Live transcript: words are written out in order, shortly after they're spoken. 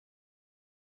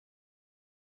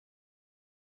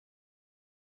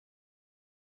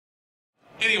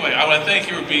Anyway, I want to thank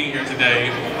you for being here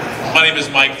today. My name is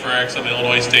Mike Frerichs. I'm the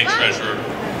Illinois State Treasurer.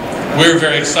 We're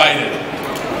very excited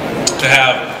to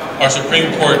have our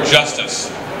Supreme Court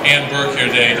Justice, Ann Burke, here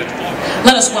today.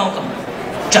 Let us welcome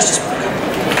Justice Burke.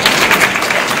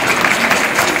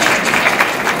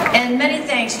 And many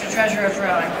thanks to Treasurer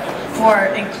Frerichs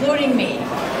for including me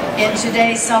in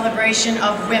today's celebration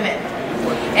of women.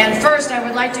 And first, I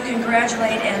would like to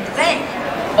congratulate and thank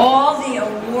all the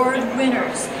award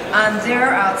winners on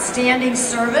their outstanding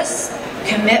service,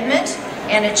 commitment,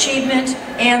 and achievement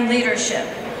and leadership.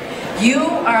 You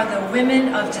are the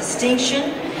women of distinction,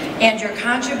 and your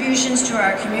contributions to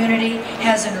our community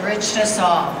has enriched us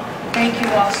all. Thank you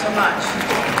all so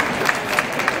much.